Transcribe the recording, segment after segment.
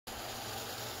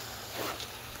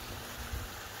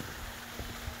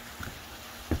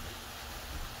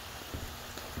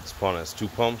This pond has 2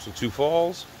 pumps with 2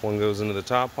 falls. One goes into the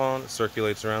top pond, it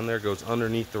circulates around there, goes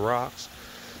underneath the rocks.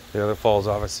 The other falls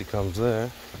obviously comes there.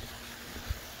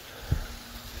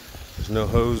 There's no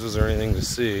hoses or anything to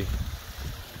see.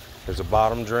 There's a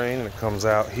bottom drain and it comes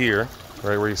out here,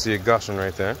 right where you see it gushing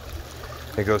right there.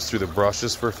 It goes through the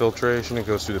brushes for filtration, it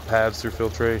goes through the pads through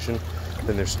filtration.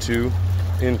 Then there's 2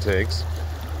 intakes.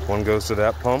 One goes to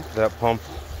that pump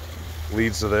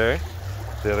leads to there.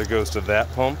 The other goes to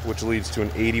that pump, which leads to an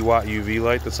 80-watt UV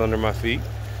light that's under my feet.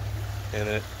 And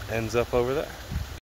it ends up over there.